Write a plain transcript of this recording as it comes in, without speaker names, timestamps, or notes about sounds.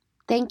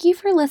Thank you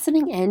for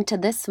listening in to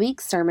this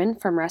week's sermon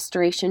from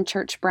Restoration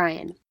Church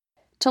Bryan.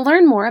 To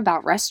learn more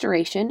about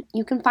Restoration,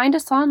 you can find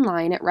us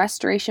online at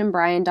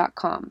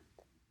restorationbryan.com.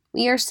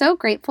 We are so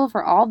grateful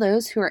for all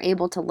those who are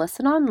able to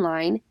listen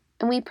online,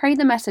 and we pray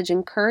the message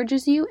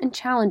encourages you and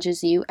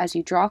challenges you as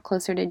you draw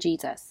closer to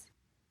Jesus.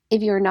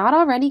 If you are not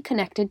already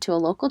connected to a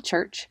local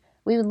church,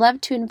 we would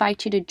love to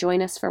invite you to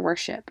join us for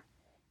worship.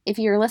 If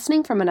you are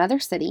listening from another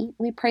city,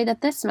 we pray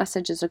that this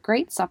message is a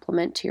great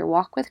supplement to your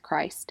walk with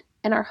Christ,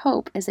 and our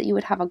hope is that you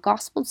would have a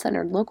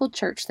gospel-centered local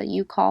church that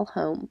you call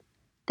home.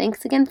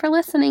 Thanks again for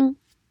listening.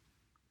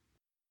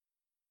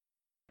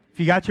 If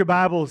you got your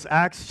Bibles,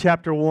 Acts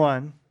chapter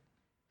 1,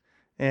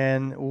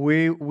 and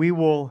we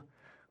will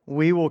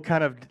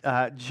kind of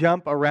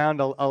jump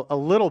around a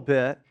little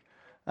bit,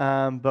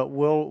 but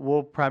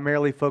we'll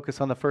primarily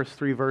focus on the first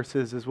three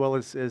verses as well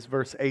as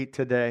verse 8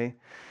 today.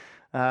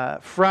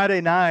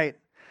 Friday night,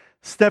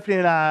 Stephanie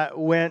and I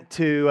went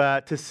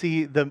to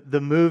see the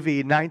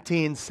movie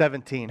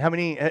 1917. How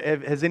many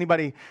has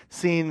anybody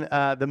seen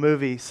the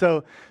movie?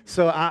 So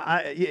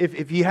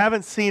if you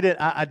haven't seen it,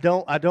 I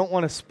don't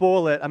want to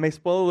spoil it. I may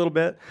spoil a little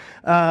bit,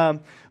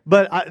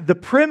 but the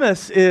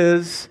premise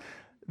is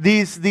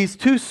these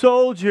two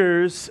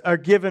soldiers are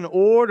given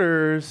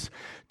orders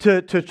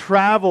to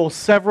travel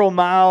several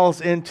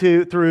miles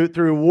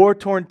through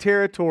war-torn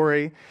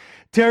territory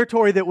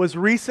that was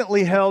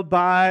recently held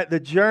by the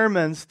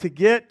Germans to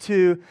get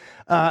to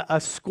a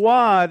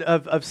squadron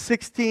of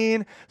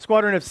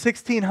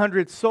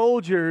 1,600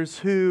 soldiers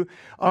who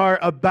are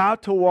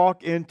about to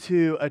walk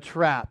into a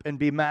trap and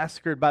be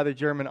massacred by the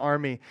German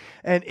army.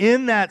 And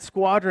in that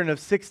squadron of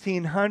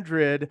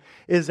 1,600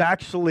 is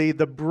actually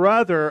the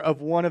brother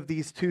of one of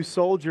these two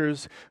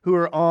soldiers who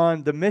are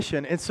on the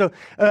mission. And so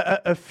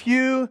a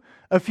few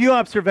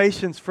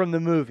observations from the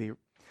movie.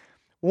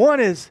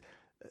 One is,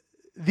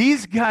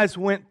 these guys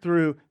went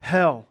through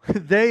hell.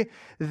 They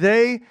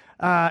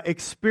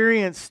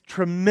experienced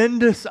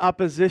tremendous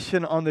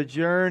opposition on the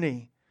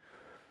journey,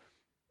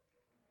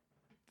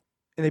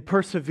 and they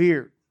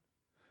persevered.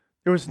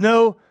 There was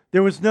no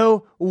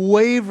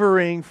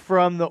wavering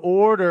from the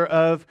order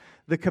of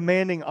the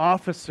commanding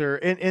officer.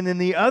 And then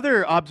the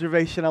other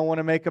observation I want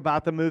to make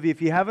about the movie,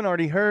 if you haven't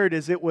already heard,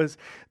 is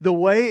the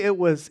way it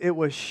was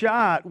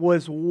shot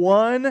was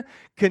one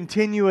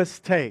continuous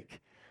take.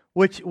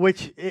 Which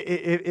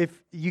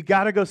if you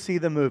got to go see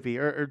the movie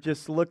or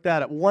just look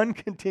that up, one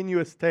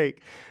continuous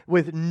take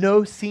with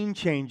no scene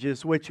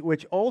changes,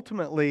 which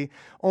ultimately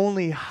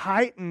only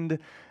heightened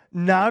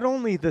not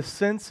only the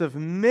sense of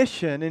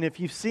mission, and if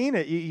you've seen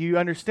it, you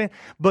understand,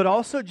 but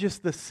also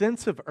just the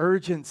sense of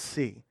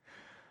urgency.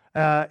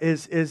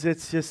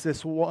 It's just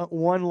this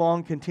one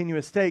long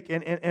continuous take,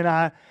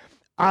 and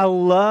I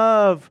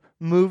love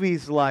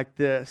movies like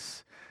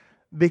this,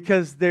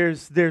 because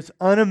there's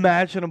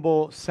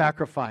unimaginable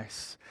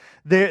sacrifice.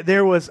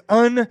 There was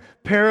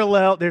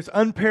unparalleled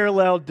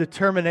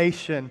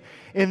determination,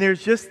 and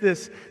there's just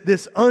this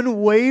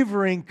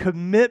unwavering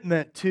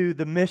commitment to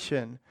the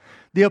mission.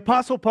 The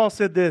Apostle Paul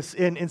said this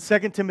in 2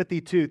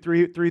 Timothy 2,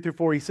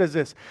 3-4. He says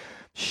this: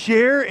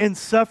 share in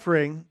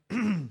suffering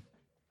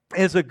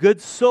as a good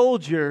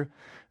soldier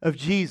of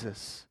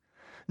Jesus.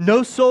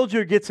 No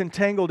soldier gets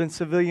entangled in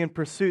civilian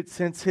pursuits,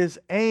 since his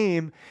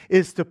aim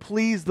is to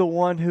please the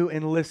one who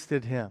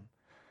enlisted him.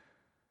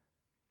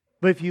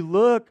 But if you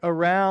look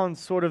around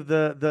sort of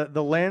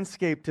the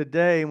landscape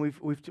today, and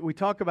we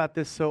talk about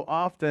this so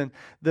often,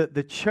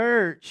 the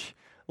church,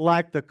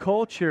 like the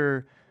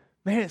culture,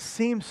 man, it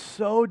seems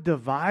so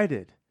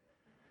divided.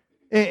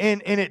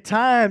 And at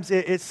times,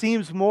 it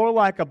seems more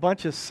like a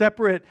bunch of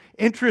separate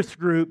interest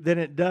groups than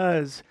it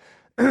does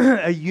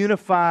a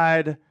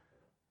unified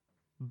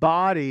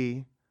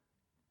body,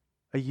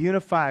 a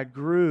unified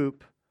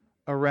group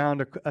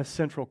around a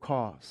central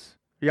cause.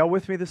 Are y'all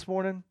with me this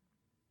morning?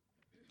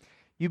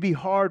 You'd be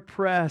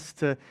hard-pressed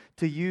to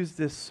use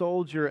this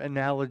soldier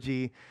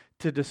analogy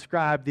to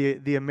describe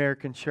the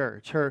American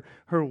church, her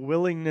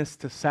willingness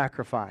to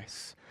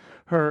sacrifice,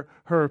 her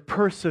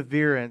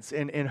perseverance,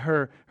 and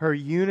her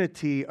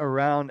unity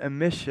around a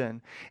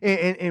mission.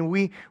 And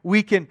we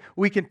can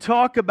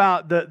talk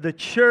about the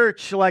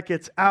church like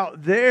it's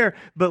out there,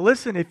 but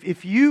listen,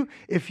 if you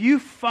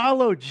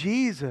follow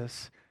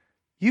Jesus,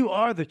 you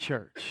are the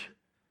church.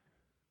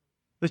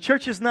 The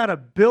church is not a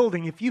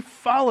building. If you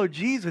follow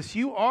Jesus,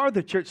 you are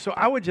the church. So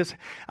I would just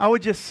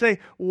say,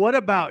 what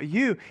about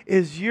you?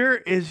 Is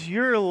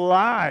your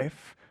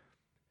life,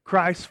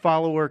 Christ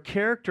follower,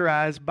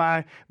 characterized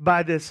by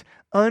this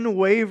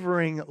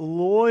unwavering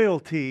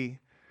loyalty,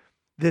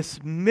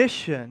 this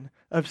mission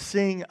of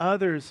seeing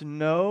others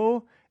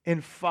know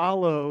and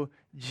follow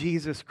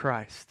Jesus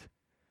Christ?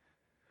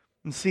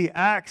 And see,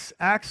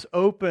 Acts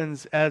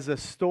opens as a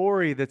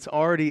story that's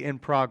already in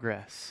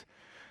progress.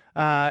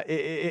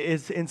 It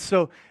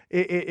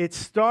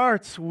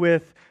starts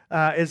with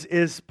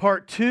is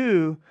part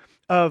 2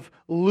 of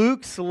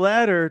Luke's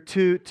letter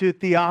to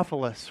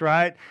Theophilus,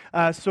 right?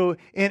 So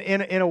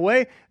in a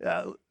way,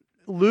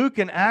 Luke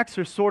and Acts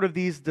are sort of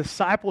these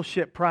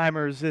discipleship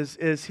primers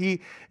as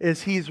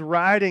he's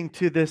writing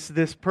to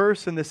this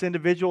person, this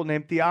individual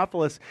named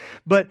Theophilus.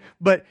 But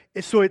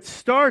so it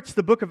starts,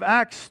 the book of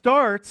Acts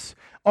starts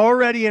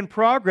already in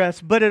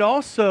progress, but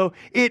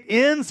it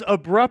ends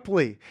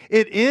abruptly.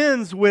 It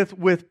ends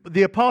with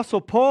the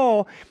Apostle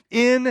Paul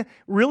in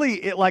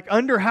really like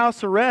under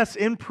house arrest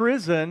in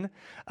prison,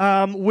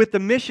 with the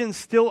mission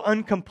still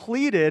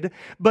uncompleted.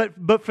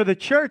 But for the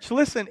church,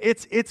 listen,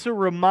 it's a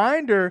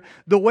reminder.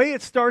 The way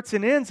it starts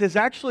and ends is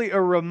actually a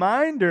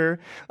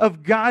reminder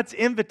of God's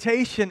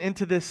invitation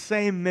into this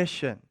same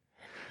mission.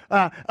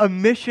 A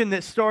mission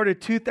that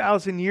started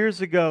 2,000 years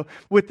ago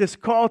with this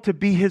call to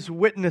be His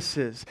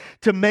witnesses,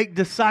 to make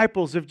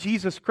disciples of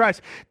Jesus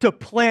Christ, to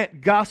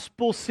plant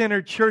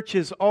gospel-centered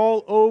churches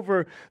all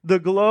over the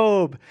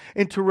globe,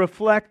 and to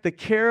reflect the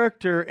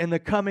character and the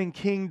coming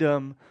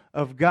kingdom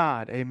of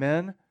God.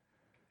 Amen?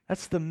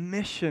 That's the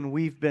mission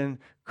we've been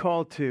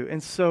called to.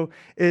 And so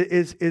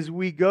as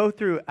we go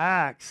through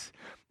Acts,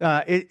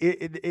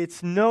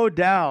 it's no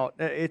doubt,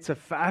 it's a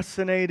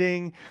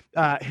fascinating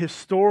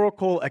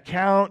historical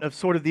account of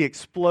sort of the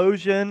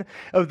explosion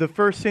of the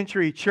first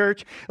century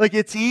church. Like,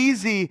 it's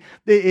easy,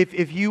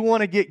 if you want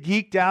to get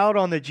geeked out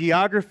on the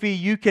geography,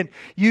 you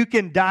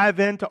can dive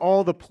into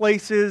all the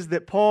places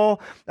that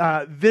Paul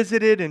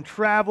visited and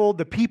traveled,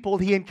 the people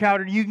he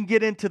encountered. You can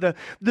get into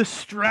the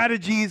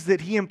strategies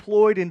that he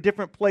employed in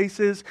different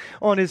places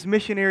on his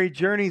missionary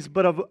journeys.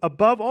 But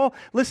above all,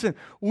 listen,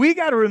 we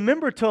got to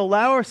remember to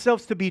allow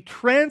ourselves to be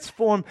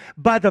transformed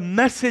by the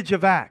message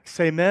of Acts.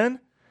 Amen?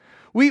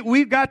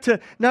 We've got to,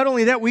 not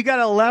only that, we got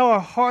to allow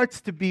our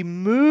hearts to be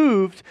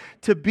moved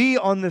to be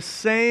on the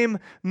same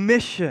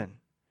mission.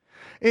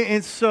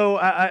 And so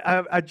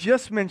I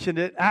just mentioned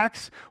it.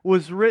 Acts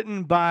was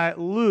written by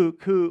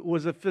Luke, who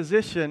was a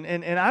physician,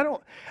 and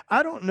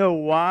I don't know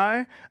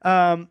why.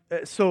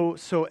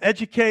 So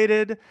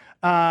educated,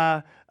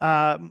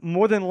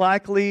 more than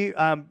likely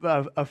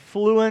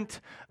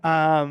fluent,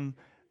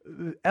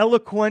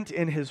 eloquent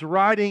in his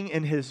writing,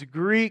 in his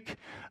Greek,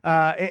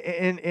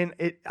 and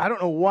I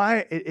don't know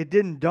why it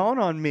didn't dawn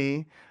on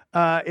me.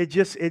 It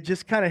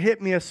just kind of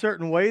hit me a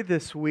certain way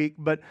this week.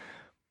 But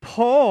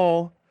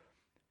Paul,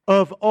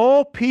 of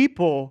all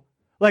people,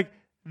 like,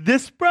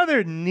 this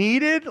brother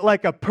needed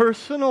like a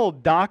personal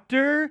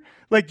doctor,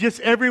 like, just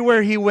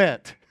everywhere he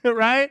went,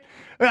 right?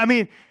 I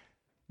mean,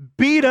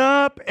 beat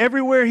up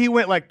everywhere he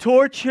went, like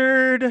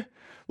tortured,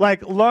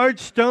 like large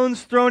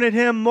stones thrown at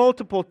him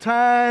multiple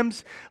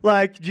times,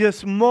 like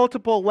just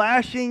multiple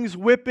lashings,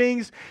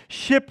 whippings,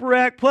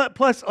 shipwreck.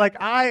 Plus, like,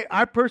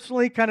 I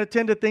personally kind of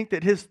tend to think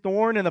that his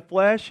thorn in the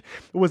flesh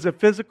was a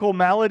physical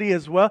malady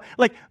as well.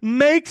 Like,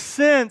 makes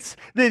sense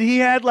that he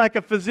had like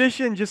a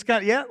physician just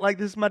kind of, yeah, like,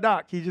 this is my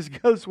doc. He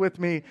just goes with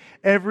me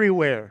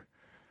everywhere.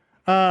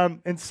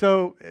 And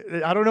so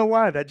I don't know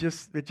why it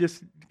just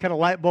kind of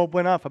light bulb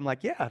went off. I'm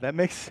like, yeah, that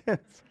makes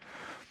sense.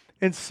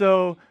 And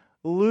so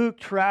Luke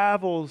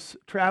travel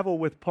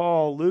with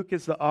Paul. Luke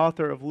is the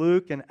author of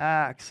Luke and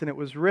Acts, and it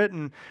was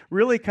written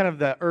really kind of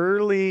the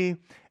early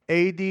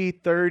AD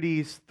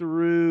 30s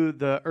through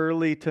the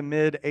early to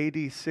mid AD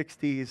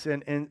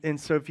 60s. And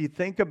so if you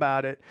think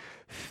about it,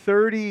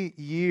 30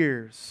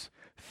 years,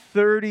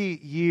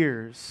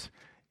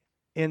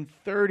 in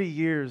 30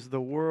 years,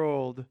 the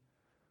world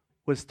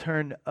was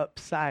turned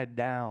upside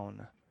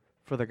down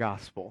for the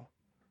gospel.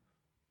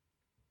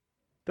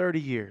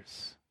 30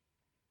 years.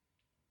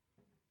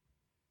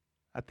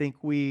 I think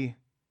we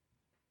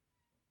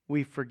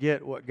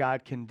forget what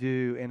God can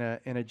do in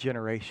a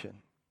generation.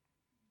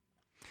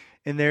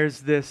 And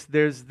there's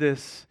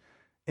this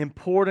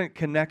important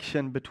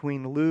connection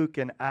between Luke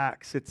and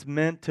Acts. It's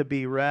meant to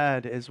be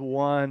read as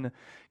one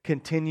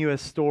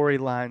continuous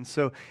storyline.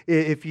 So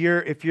if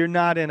you're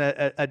not in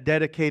a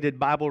dedicated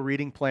Bible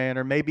reading plan,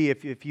 or maybe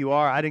if you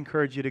are, I'd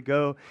encourage you to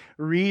go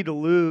read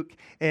Luke.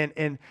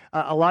 And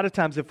a lot of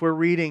times, if we're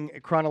reading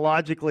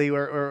chronologically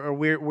or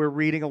we're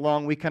reading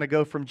along, we kind of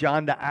go from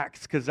John to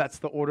Acts because that's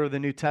the order of the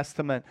New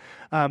Testament.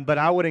 But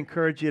I would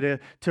encourage you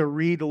to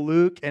read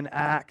Luke and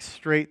Acts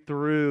straight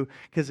through,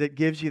 because it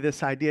gives you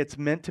this idea. It's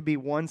meant to be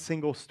one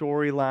single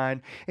storyline.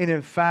 And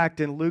in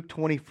fact, in Luke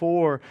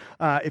 24,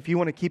 if you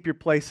want to keep your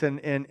place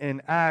in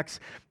Acts,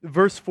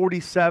 verse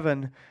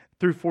 47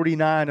 through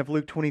 49 of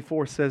Luke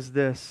 24 says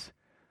this.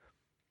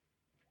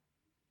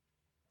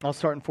 I'll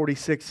start in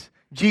 46.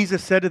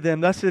 Jesus said to them,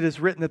 "Thus it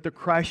is written that the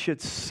Christ should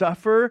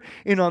suffer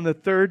and on the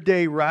third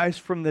day rise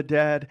from the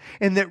dead,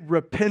 and that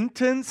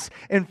repentance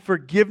and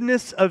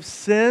forgiveness of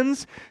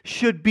sins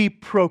should be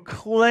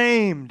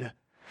proclaimed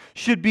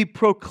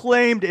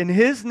in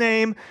His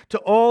name to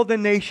all the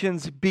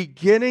nations,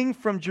 beginning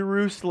from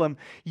Jerusalem.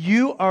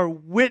 You are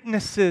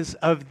witnesses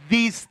of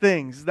these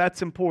things."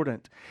 That's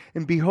important.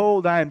 "And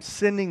behold, I am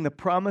sending the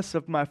promise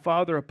of my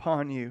Father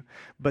upon you,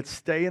 but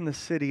stay in the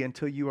city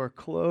until you are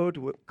clothed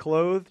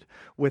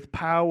with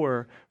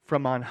power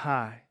from on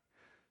high."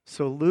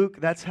 So Luke,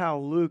 that's how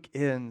Luke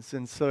ends.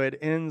 And so it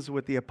ends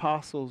with the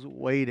apostles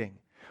waiting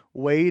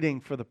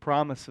for the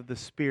promise of the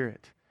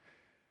Spirit.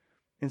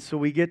 And so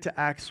we get to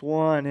Acts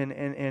 1,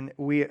 and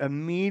we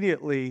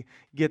immediately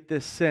get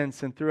this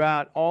sense. And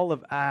throughout all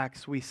of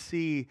Acts, we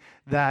see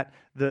that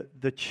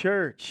the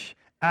church,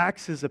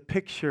 Acts is a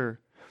picture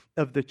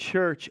of the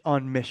church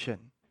on mission.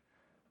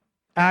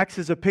 Acts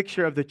is a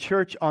picture of the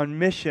church on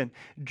mission,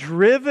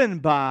 driven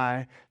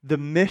by the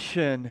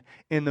mission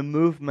and the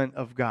movement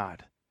of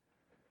God.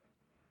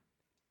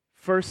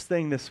 First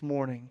thing this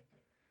morning,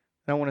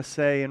 I want to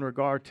say in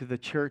regard to the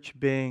church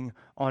being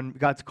on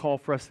God's call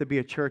for us to be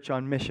a church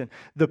on mission.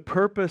 The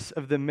purpose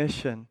of the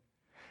mission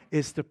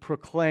is to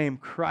proclaim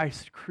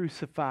Christ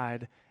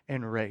crucified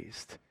and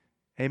raised.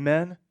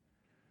 Amen?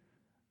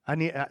 I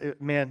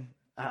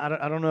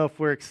don't know if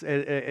we're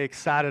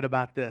excited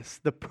about this.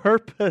 The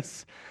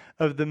purpose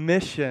of the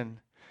mission.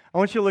 I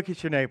want you to look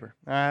at your neighbor.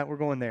 All right, we're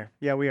going there.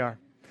 Yeah, we are.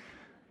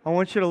 I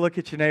want you to look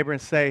at your neighbor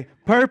and say,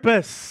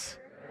 purpose.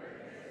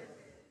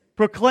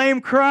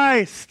 Proclaim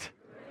Christ.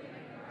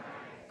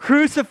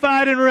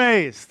 Crucified and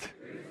raised.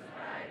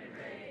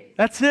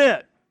 That's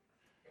it.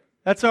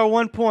 That's our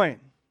one point.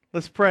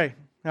 Let's pray.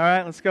 All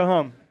right, let's go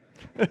home.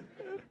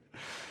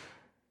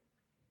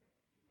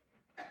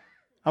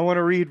 I want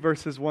to read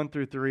verses 1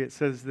 through 3. It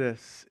says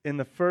this: In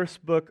the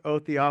first book, O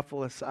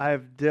Theophilus, I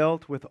have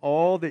dealt with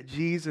all that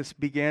Jesus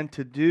began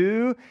to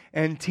do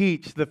and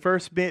teach. The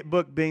first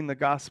book being the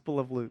Gospel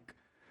of Luke.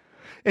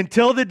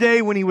 Until the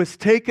day when he was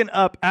taken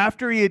up,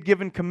 after he had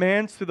given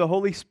commands through the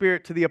Holy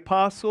Spirit to the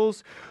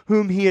apostles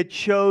whom he had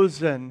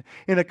chosen.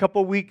 In a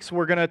couple weeks,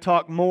 we're going to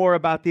talk more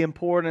about the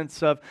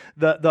importance of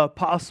the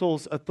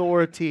apostles'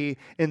 authority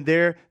and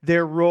their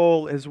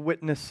role as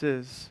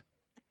witnesses.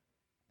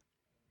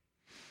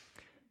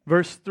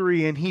 Verse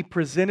 3, and he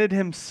presented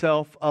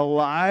himself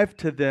alive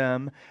to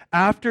them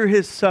after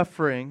his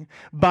suffering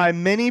by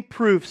many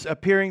proofs,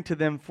 appearing to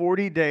them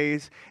 40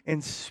 days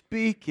and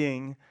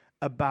speaking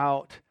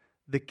about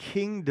the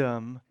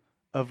kingdom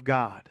of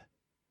God.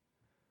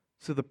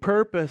 So the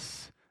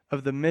purpose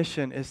of the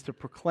mission is to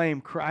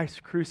proclaim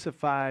Christ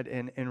crucified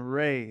and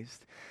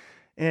raised.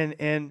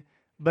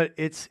 But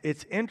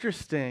it's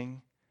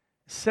interesting.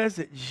 It says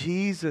that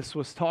Jesus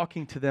was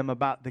talking to them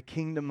about the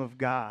kingdom of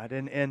God.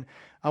 And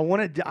I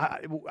want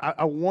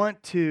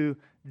to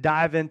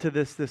dive into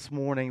this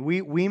morning.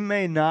 We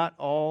may not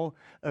all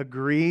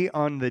agree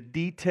on the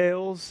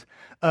details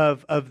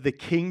of the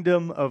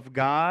kingdom of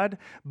God,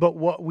 but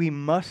what we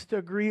must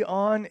agree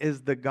on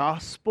is the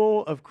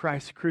gospel of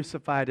Christ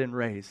crucified and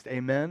raised.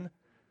 Amen?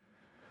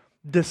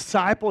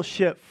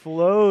 Discipleship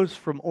flows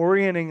from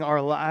orienting our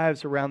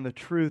lives around the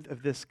truth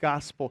of this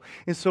gospel.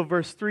 And so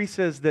verse 3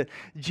 says that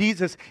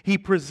Jesus, he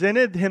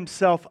presented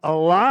himself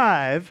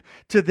alive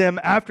to them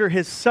after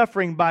his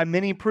suffering by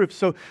many proofs.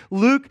 So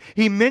Luke,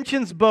 he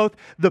mentions both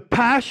the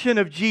passion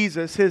of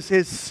Jesus,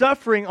 his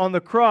suffering on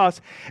the cross,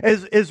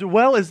 as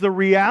well as the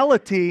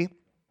reality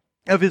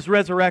of his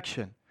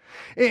resurrection.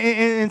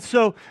 And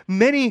so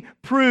many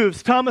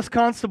proofs, Thomas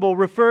Constable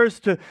refers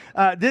to,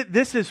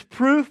 this is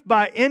proof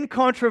by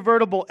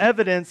incontrovertible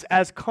evidence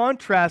as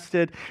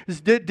contrasted,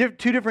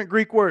 two different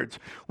Greek words,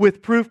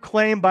 with proof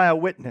claimed by a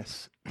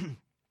witness.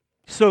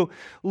 So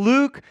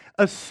Luke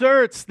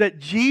asserts that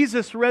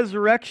Jesus'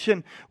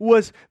 resurrection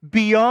was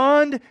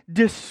beyond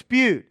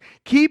dispute.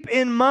 Keep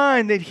in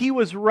mind that he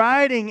was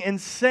writing and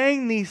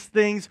saying these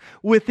things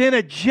within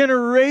a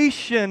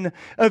generation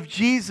of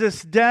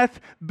Jesus' death,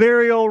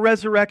 burial,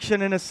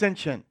 resurrection, and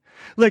ascension.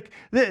 Like,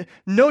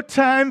 no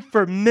time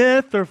for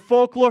myth or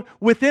folklore.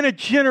 Within a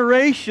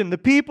generation, the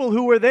people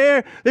who were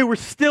there, they were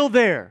still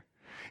there.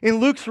 And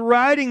Luke's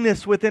writing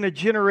this within a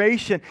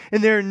generation,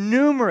 and there are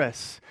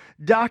numerous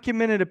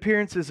documented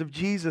appearances of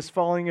Jesus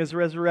following his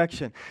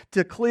resurrection,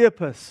 to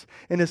Cleopas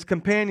and his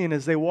companion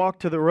as they walked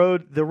to the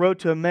road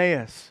to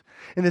Emmaus.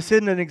 And this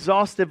isn't an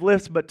exhaustive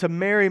list, but to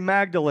Mary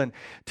Magdalene,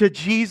 to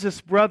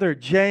Jesus' brother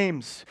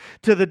James,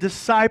 to the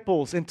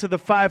disciples, and to the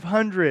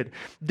 500.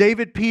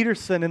 David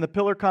Peterson in the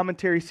Pillar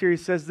Commentary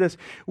series says this: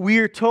 we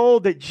are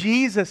told that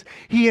Jesus,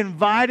 he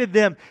invited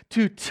them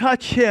to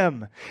touch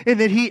him, and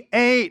that he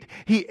ate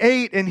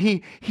and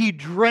he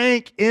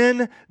drank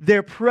in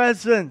their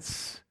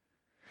presence.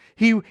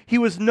 He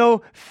was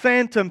no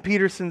phantom,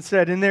 Peterson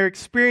said, and their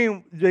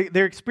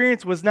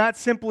experience was not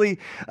simply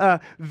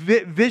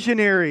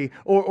visionary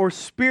or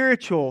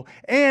spiritual.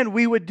 And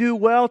we would do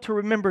well to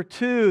remember,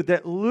 too,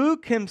 that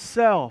Luke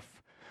himself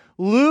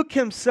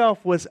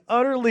was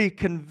utterly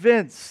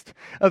convinced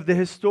of the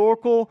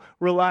historical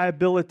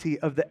reliability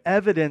of the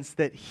evidence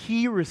that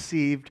he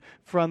received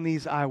from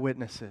these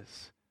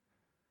eyewitnesses.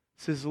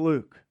 This is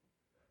Luke.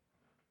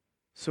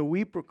 So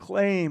we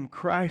proclaim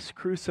Christ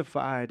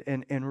crucified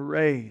and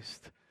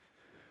raised.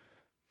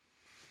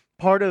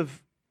 Part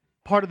of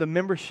the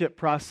membership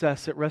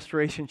process at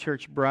Restoration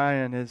Church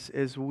Bryan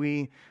is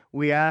we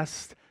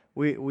asked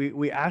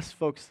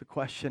folks the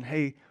question,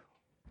 hey,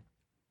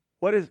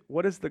 what is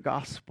the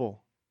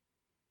gospel?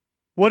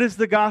 What is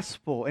the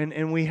gospel?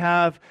 And we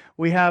have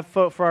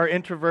for our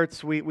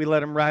introverts, we let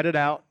them write it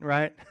out,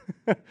 right?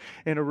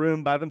 In a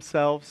room by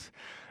themselves.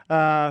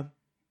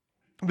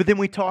 But then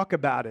we talk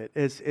about it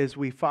as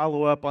we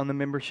follow up on the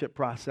membership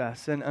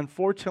process. And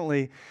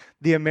unfortunately,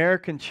 the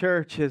American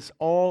church is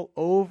all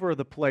over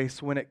the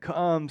place when it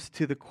comes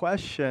to the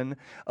question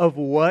of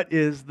what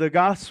is the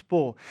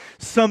gospel.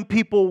 Some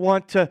people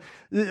want to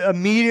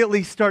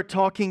immediately start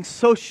talking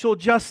social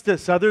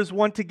justice. Others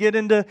want to get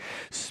into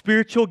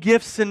spiritual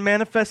gifts and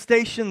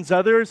manifestations.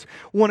 Others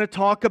want to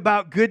talk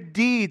about good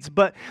deeds.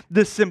 But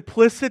the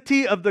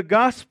simplicity of the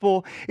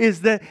gospel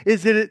is that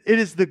it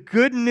is the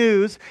good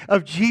news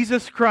of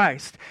Jesus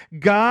Christ,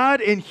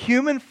 God in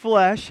human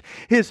flesh,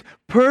 His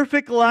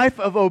perfect life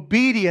of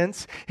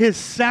obedience, His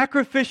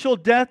sacrificial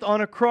death on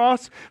a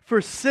cross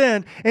for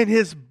sin, and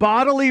His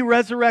bodily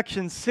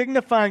resurrection,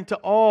 signifying to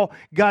all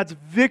God's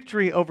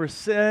victory over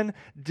sin,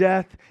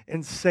 death,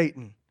 and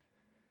Satan.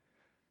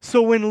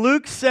 So when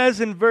Luke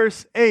says in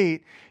verse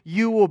 8,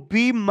 you will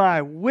be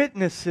my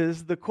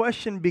witnesses, the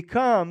question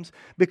becomes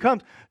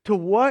to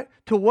what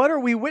are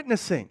we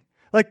witnessing?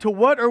 Like, to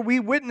what are we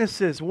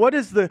witnesses? What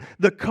is the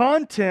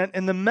content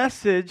and the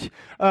message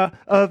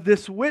of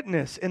this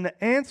witness? And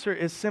the answer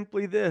is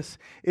simply this.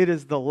 It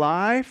is the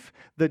life,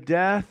 the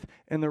death,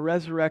 and the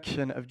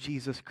resurrection of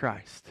Jesus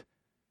Christ.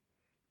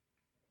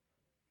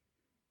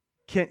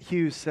 Kent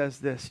Hughes says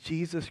this,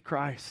 Jesus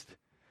Christ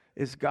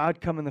is God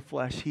come in the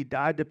flesh. He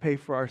died to pay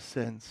for our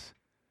sins.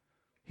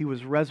 He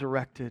was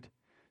resurrected.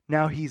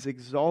 Now He's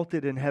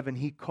exalted in heaven.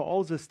 He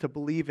calls us to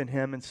believe in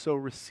Him and so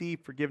receive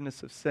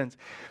forgiveness of sins.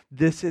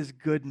 This is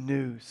good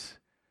news.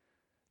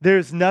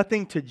 There's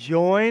nothing to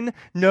join,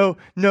 no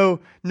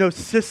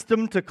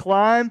system to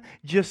climb,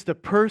 just a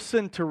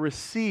person to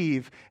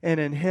receive, and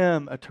in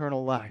Him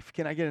eternal life.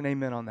 Can I get an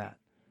amen on that?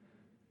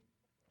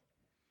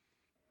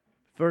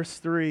 Verse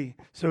 3,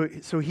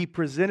 so He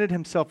presented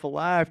Himself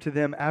alive to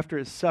them after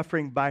His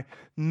suffering by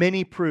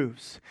many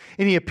proofs.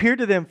 And He appeared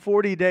to them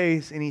 40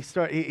 days, and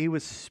He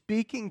was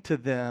speaking to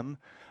them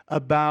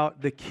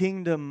about the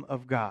kingdom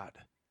of God.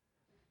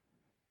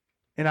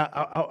 And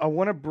I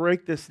want to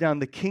break this down.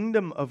 The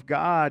kingdom of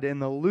God in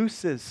the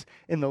loosest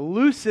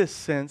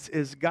sense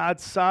is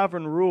God's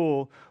sovereign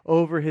rule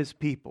over His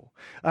people.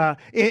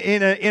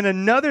 In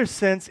another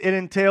sense, it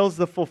entails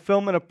the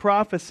fulfillment of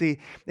prophecy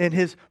and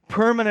His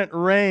permanent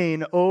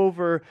reign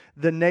over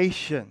the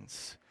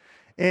nations.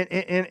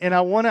 And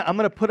I'm going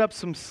to put up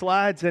some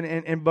slides.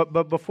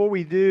 But before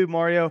we do,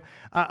 Mario,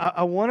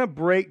 I want to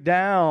break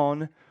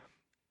down.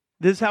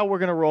 This is how we're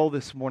going to roll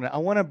this morning. I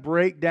want to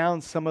break down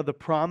some of the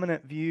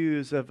prominent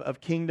views of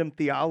kingdom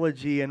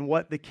theology and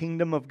what the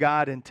kingdom of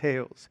God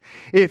entails.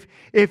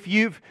 If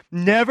you've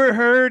never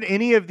heard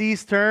any of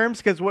these terms,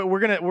 because we're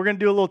gonna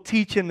do a little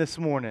teaching this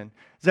morning.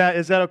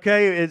 Is that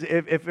okay?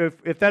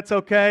 If that's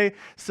okay,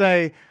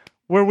 say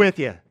we're with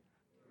you.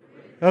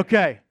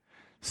 Okay.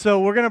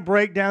 So we're going to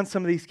break down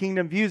some of these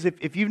kingdom views.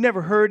 If you've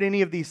never heard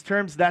any of these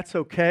terms, that's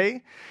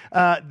okay.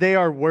 They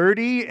are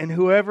wordy, and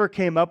whoever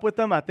came up with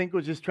them, I think,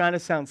 was just trying to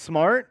sound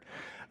smart.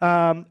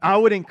 I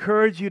would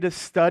encourage you to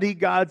study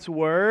God's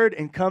Word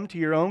and come to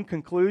your own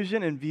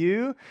conclusion and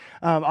view.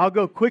 I'll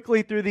go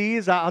quickly through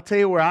these. I'll tell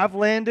you where I've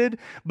landed.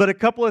 But a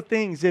couple of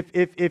things.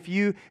 If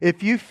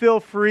you feel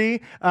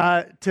free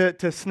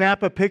to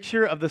snap a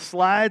picture of the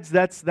slides,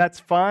 that's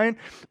fine.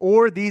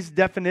 Or these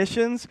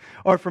definitions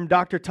are from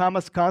Dr.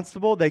 Thomas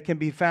Constable. They can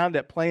be found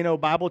at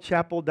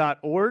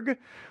planobiblechapel.org.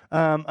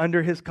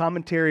 Under his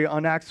commentary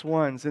on Acts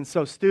 1. And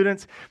so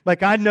students,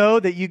 I know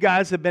that you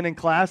guys have been in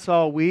class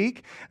all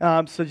week,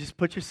 so just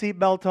put your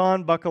seatbelt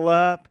on, buckle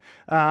up.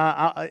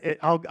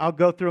 I'll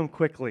go through them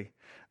quickly.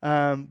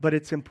 But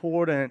it's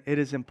important. It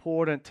is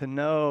important to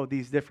know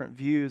these different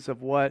views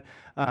of what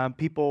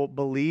people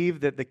believe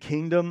that the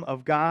kingdom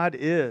of God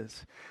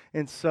is.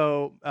 And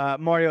so,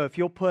 Mario, if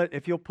you'll put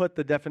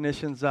the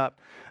definitions up,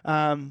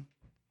 have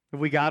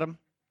we got them?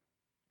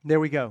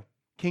 There we go.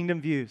 Kingdom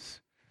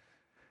views.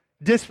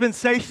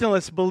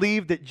 Dispensationalists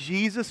believe that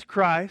Jesus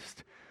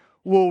Christ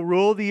will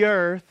rule the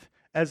earth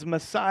as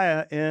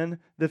Messiah in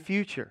the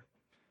future.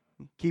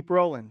 Keep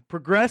rolling.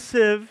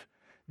 Progressive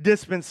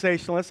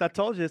dispensationalists, I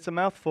told you it's a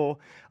mouthful,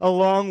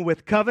 along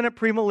with covenant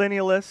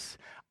premillennialists,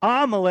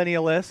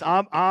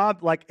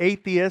 amillennialists, like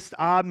atheist,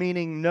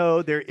 meaning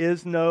no, there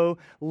is no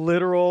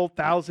literal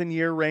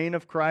 1,000-year reign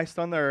of Christ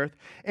on the earth,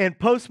 and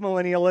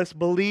postmillennialists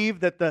believe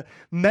that the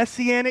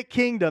Messianic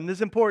kingdom, this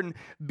is important,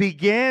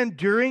 began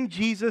during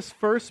Jesus'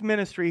 first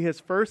ministry, His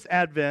first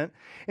advent,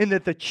 and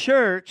that the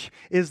church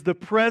is the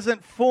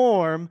present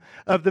form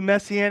of the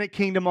Messianic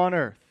kingdom on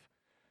earth.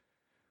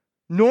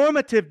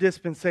 Normative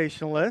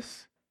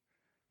dispensationalists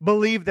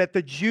believe that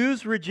the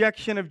Jews'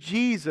 rejection of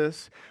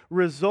Jesus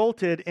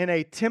resulted in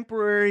a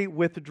temporary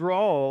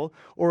withdrawal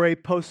or a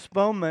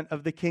postponement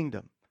of the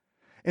kingdom,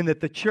 and that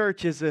the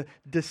church is a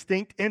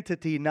distinct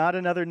entity, not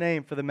another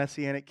name for the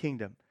Messianic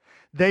kingdom.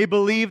 They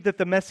believe that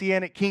the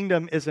Messianic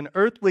kingdom is an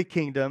earthly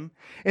kingdom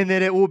and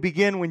that it will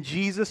begin when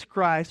Jesus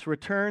Christ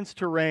returns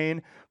to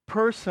reign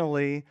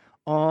personally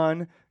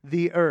on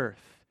the earth.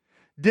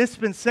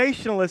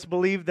 Dispensationalists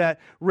believe that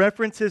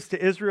references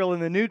to Israel in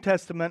the New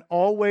Testament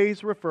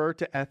always refer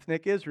to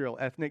ethnic Israel,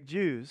 ethnic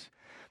Jews.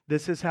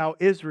 This is how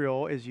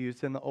Israel is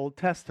used in the Old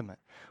Testament.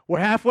 We're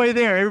halfway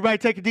there. Everybody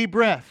take a deep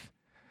breath.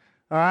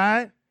 All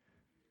right?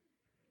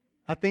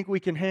 I think we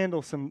can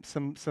handle some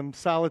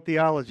solid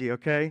theology,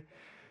 okay?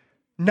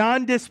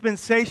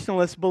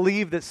 Non-dispensationalists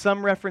believe that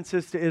some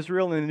references to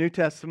Israel in the New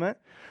Testament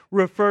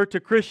refer to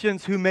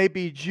Christians who may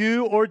be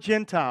Jew or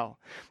Gentile.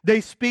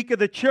 They speak of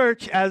the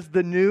church as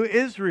the new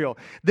Israel.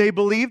 They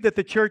believe that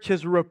the church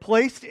has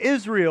replaced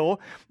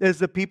Israel as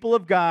the people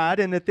of God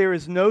and that there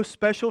is no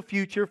special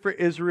future for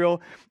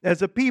Israel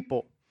as a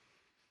people.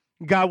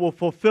 God will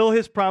fulfill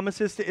his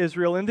promises to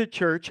Israel and the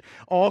church,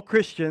 all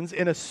Christians,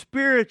 in a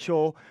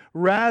spiritual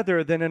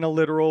rather than in a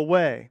literal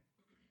way.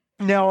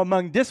 Now,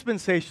 among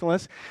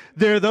dispensationalists,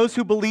 there are those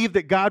who believe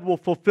that God will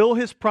fulfill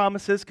his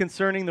promises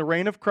concerning the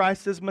reign of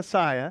Christ as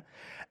Messiah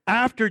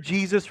after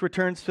Jesus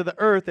returns to the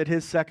earth at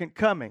his second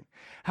coming.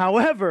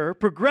 However,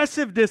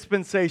 progressive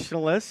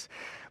dispensationalists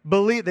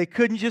believe, they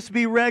couldn't just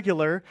be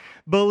regular,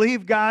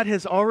 believe God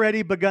has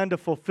already begun to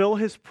fulfill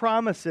his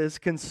promises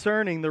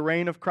concerning the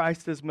reign of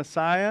Christ as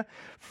Messiah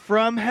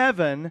from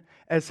heaven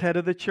as head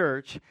of the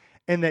church,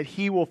 and that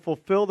he will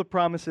fulfill the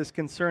promises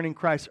concerning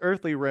Christ's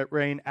earthly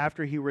reign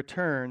after he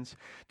returns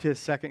to his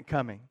second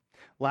coming.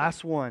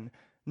 Last one.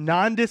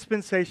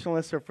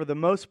 Non-dispensationalists are for the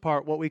most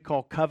part what are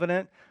called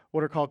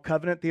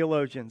covenant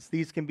theologians.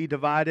 These can be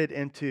divided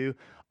into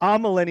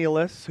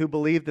amillennialists who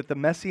believe that the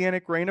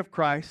messianic reign of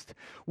Christ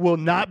will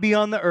not be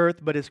on the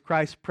earth, but is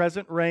Christ's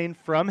present reign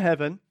from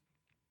heaven.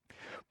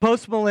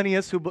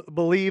 Postmillennialists who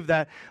believe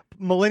that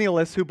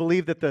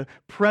the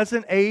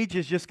present age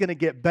is just going to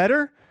get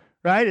better,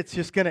 right? It's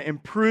just going to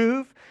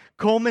improve,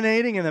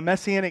 culminating in the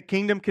messianic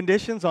kingdom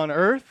conditions on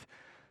earth.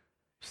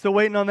 Still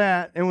waiting on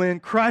that. And when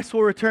Christ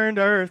will return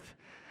to earth,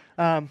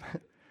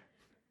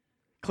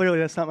 clearly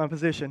that's not my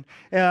position.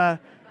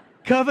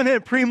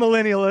 Covenant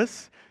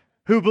premillennialists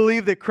who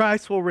believe that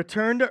Christ will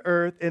return to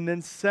earth and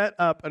then set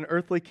up an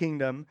earthly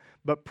kingdom,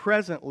 but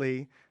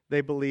presently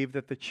they believe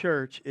that the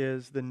church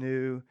is the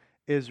new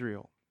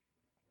Israel.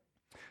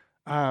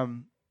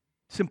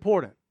 It's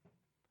important.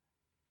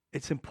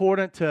 It's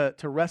important to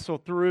wrestle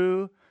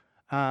through,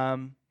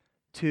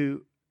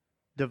 to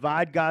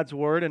divide God's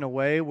word in a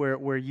way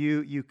where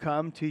you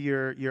come to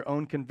your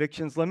own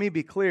convictions. Let me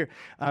be clear.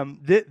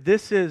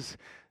 This is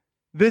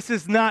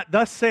not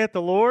thus saith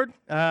the Lord.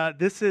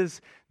 This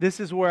is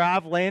where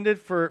I've landed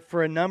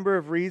for a number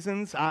of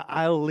reasons.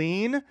 I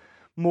lean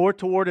more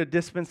toward a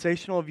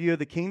dispensational view of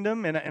the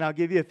kingdom, and I'll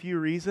give you a few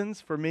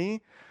reasons for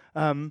me.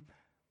 In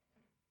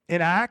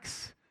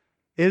Acts,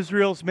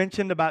 Israel's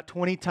mentioned about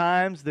 20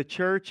 times. The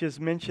church is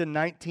mentioned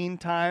 19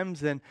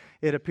 times, and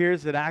it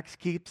appears that Acts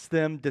keeps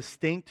them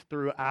distinct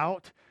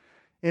throughout.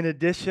 In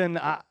addition,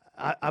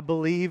 I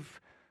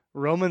believe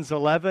Romans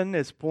 11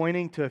 is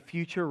pointing to a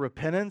future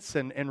repentance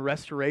and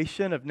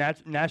restoration of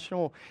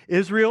national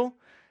Israel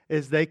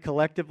as they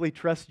collectively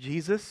trust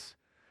Jesus.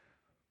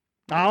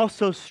 I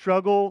also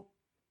struggle,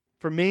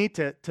 for me,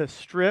 to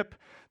strip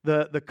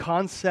the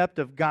concept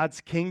of God's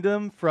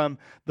kingdom from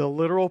the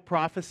literal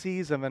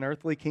prophecies of an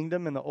earthly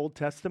kingdom in the Old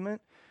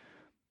Testament.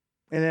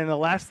 And then the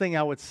last thing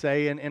I would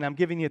say, and I'm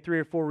giving you 3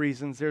 or 4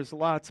 reasons, there's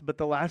lots, but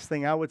the last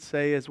thing I would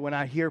say is when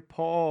I hear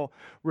Paul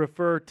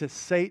refer to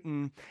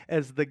Satan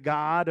as the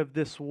god of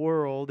this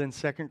world in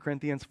 2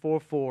 Corinthians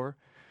 4:4,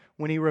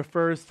 when he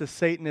refers to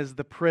Satan as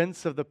the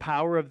prince of the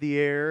power of the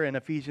air in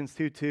Ephesians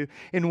 2:2,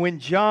 and when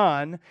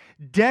John,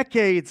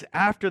 decades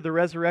after the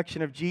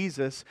resurrection of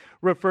Jesus,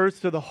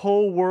 refers to the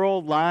whole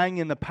world lying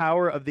in the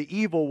power of the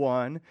evil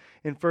one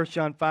in 1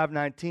 John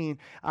 5:19,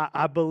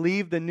 I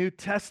believe the New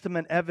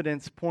Testament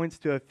evidence points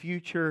to a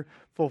future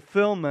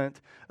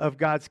fulfillment of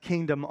God's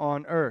kingdom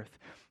on earth.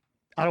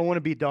 I don't want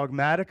to be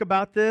dogmatic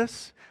about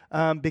this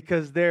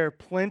because there are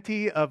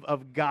plenty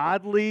of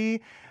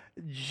godly,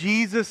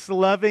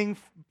 Jesus-loving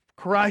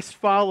Christ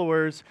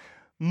followers,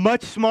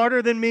 much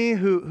smarter than me,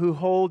 who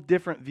hold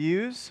different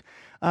views.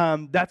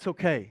 That's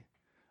okay.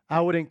 I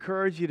would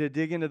encourage you to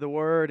dig into the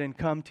Word and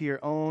come to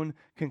your own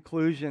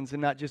conclusions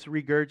and not just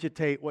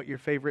regurgitate what your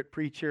favorite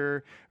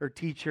preacher or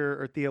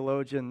teacher or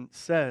theologian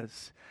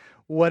says.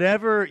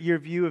 Whatever your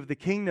view of the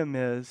kingdom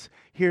is,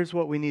 here's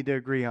what we need to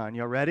agree on.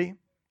 Y'all ready?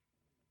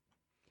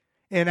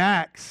 In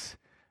Acts,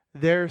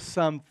 there's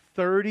some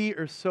 30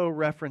 or so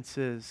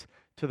references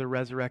to the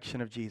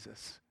resurrection of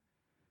Jesus.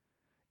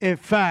 In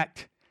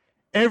fact,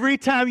 every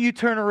time you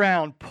turn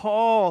around,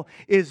 Paul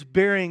is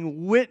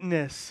bearing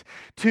witness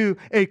to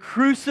a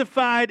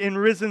crucified and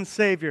risen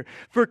Savior.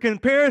 For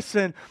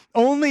comparison,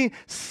 only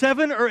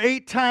 7 or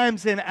 8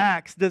 times in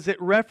Acts does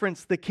it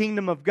reference the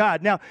kingdom of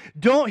God. Now,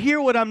 don't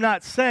hear what I'm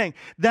not saying.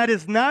 That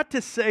is not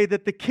to say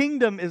that the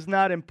kingdom is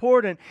not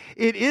important.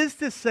 It is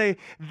to say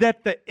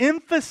that the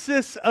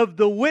emphasis of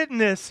the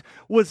witness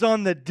was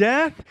on the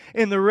death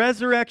and the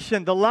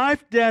resurrection, the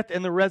life, death,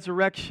 and the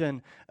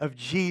resurrection of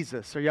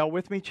Jesus. Are y'all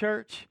with me,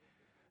 church?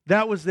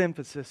 That was the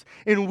emphasis.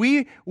 And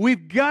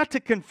we've got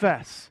to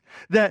confess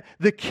that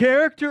the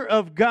character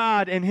of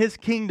God and His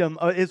kingdom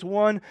is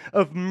one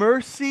of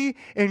mercy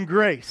and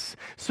grace.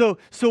 So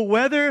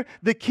whether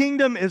the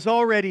kingdom is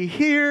already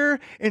here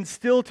and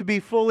still to be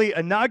fully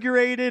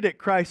inaugurated at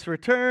Christ's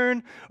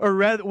return,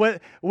 or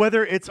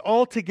whether it's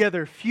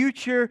altogether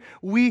future,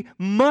 we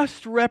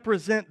must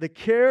represent the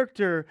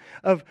character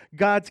of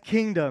God's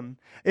kingdom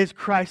as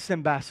Christ's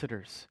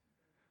ambassadors.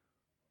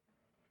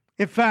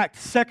 In fact,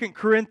 2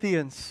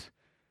 Corinthians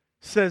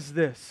says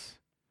this,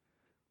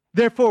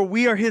 therefore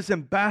we are His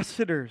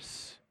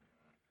ambassadors.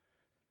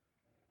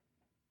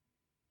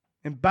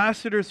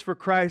 Ambassadors for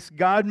Christ,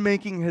 God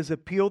making His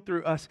appeal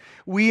through us.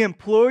 We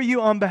implore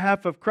you on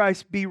behalf of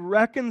Christ, be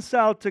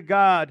reconciled to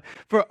God.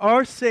 For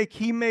our sake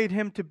He made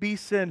Him to be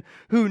sin,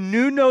 who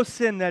knew no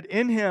sin, that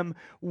in Him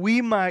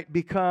we might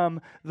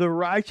become the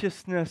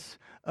righteousness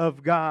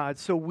of God.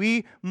 So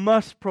we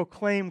must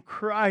proclaim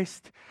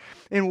Christ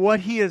and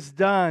what He has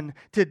done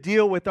to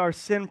deal with our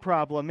sin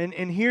problem.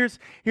 And here's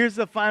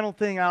the final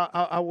thing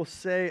I will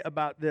say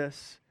about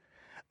this.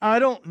 I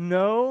don't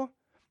know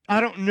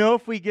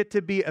if we get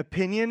to be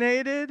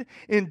opinionated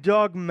and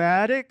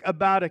dogmatic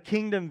about a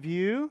kingdom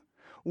view.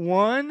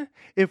 One,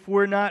 if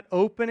we're not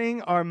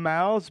opening our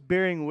mouths,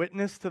 bearing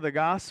witness to the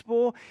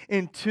gospel.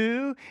 And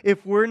two,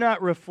 if we're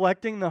not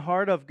reflecting the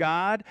heart of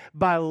God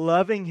by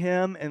loving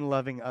Him and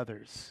loving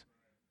others.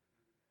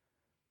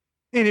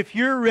 And if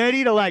you're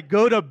ready to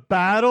go to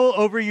battle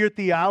over your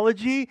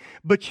theology,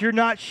 but you're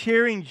not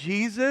sharing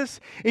Jesus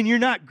and you're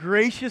not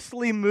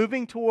graciously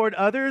moving toward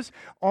others,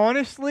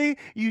 honestly,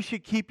 you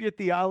should keep your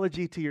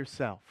theology to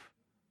yourself.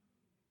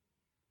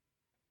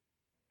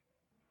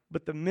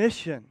 But the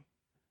mission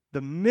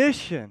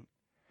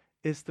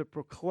is to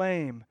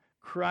proclaim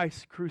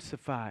Christ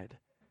crucified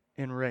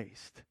and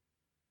raised.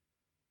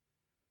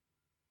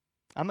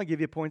 I'm going to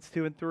give you points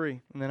 2 and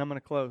 3, and then I'm going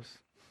to close.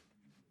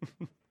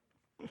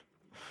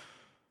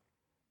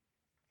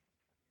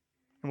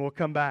 And we'll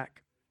come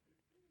back.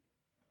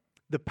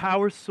 The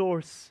power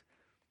source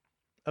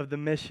of the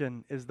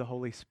mission is the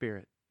Holy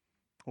Spirit.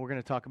 We're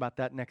going to talk about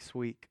that next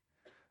week.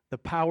 The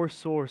power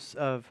source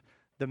of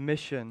the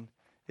mission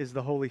is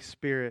the Holy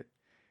Spirit.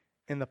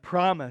 And the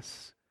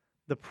promise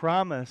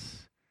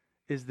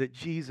is that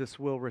Jesus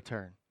will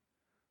return.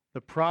 The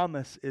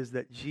promise is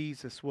that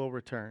Jesus will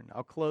return.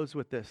 I'll close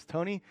with this.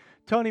 Tony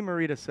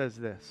Merida says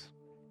this.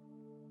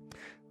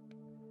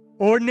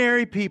 The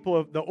ordinary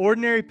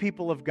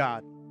people of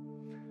God,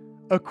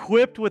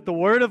 equipped with the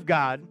Word of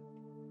God,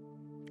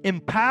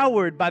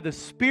 empowered by the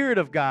Spirit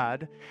of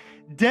God,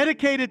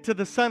 dedicated to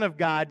the Son of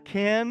God,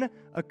 can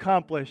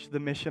accomplish the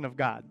mission of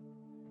God.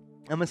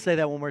 I'm going to say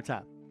that one more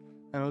time.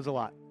 I know it was a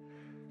lot.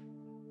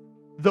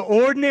 The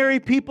ordinary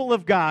people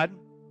of God,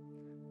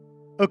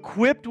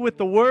 equipped with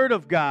the Word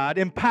of God,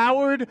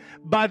 empowered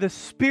by the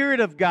Spirit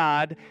of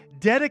God,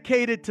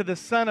 dedicated to the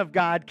Son of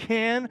God,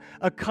 can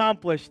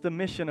accomplish the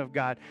mission of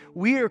God.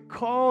 We are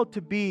called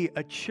to be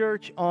a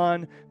church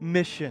on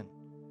mission.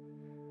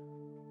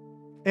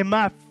 And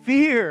my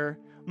fear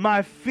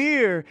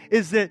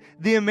is that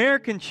the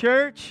American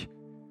church,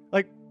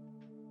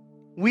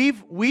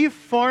 we've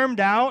farmed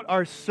out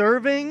our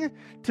serving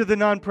to the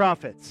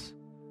nonprofits.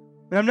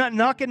 And I'm not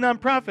knocking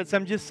nonprofits,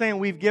 I'm just saying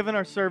we've given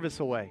our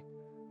service away.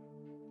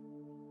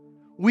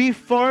 We've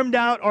farmed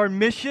out our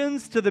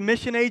missions to the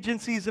mission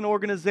agencies and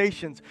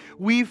organizations.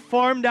 We've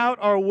farmed out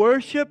our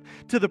worship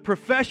to the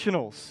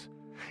professionals.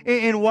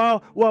 And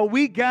while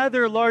we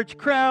gather large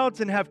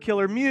crowds and have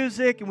killer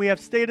music and we have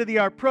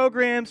state-of-the-art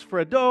programs for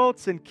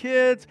adults and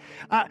kids,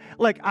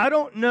 I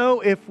don't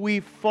know if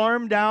we've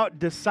farmed out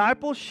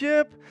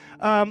discipleship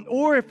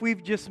or if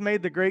we've just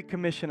made the Great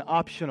Commission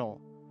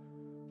optional.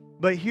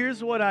 But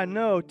here's what I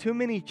know. Too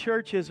many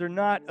churches are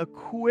not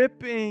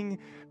equipping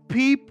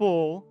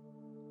people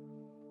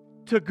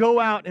to go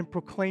out and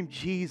proclaim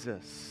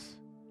Jesus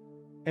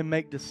and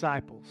make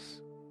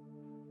disciples.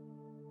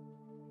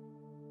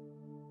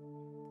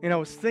 And I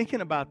was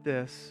thinking about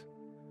this.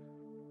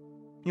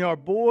 Our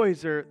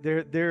boys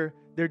they're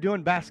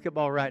doing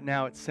basketball right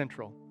now at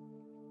Central.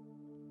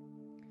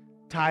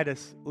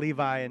 Titus,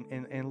 Levi,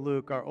 and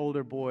Luke, our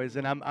older boys,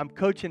 and I'm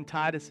coaching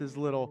Titus's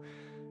little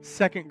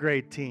second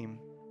grade team.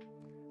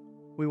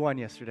 We won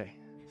yesterday,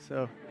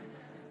 so.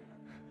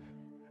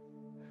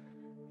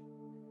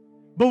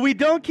 But we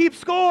don't keep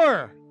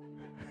score.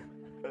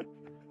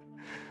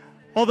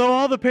 Although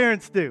all the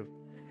parents do.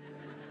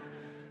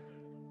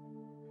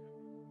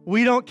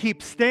 We don't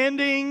keep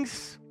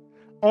standings.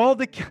 All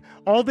the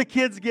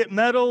kids get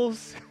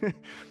medals.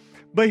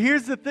 But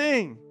here's the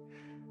thing.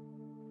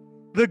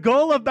 The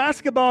goal of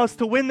basketball is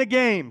to win the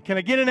game. Can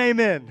I get an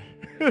amen?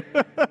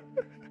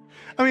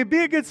 Be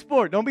a good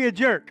sport. Don't be a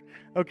jerk,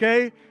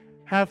 okay?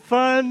 Have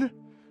fun,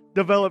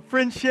 develop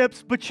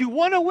friendships, but you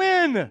want to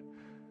win.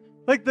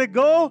 The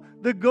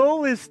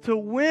goal is to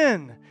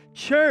win.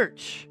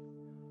 Church,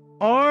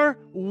 our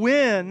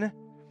win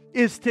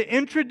is to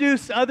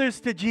introduce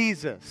others to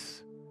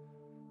Jesus.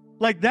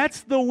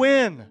 That's the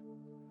win.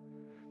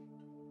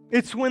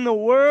 It's when the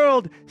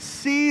world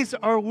sees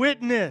our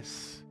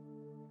witness.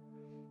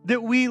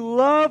 that we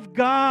love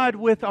God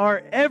with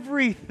our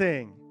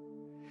everything,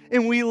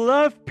 and we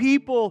love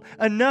people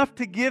enough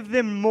to give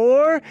them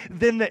more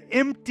than the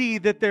empty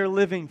that they're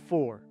living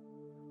for.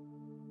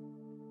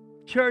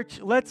 Church,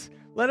 let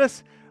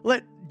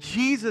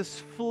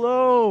Jesus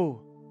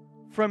flow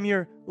from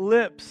your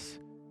lips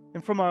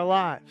and from our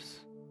lives.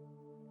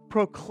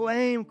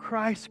 Proclaim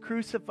Christ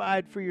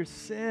crucified for your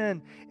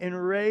sin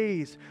and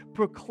raised.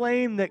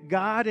 Proclaim that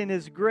God in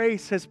His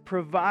grace has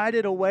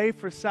provided a way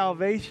for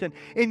salvation.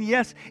 And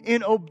yes,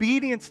 in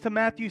obedience to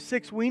Matthew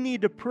 6, we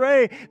need to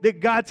pray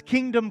that God's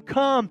kingdom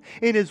come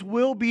and His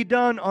will be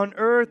done on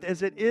earth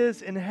as it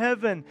is in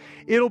heaven.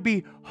 It'll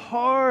be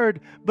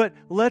hard, but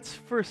let's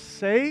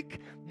forsake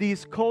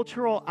these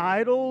cultural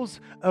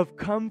idols of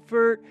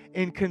comfort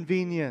and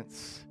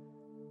convenience.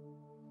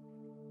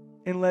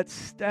 And let's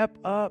step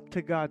up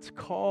to God's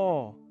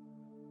call.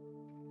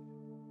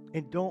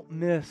 And don't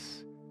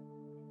miss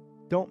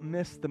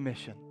the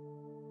mission.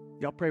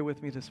 Y'all pray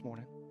with me this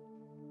morning.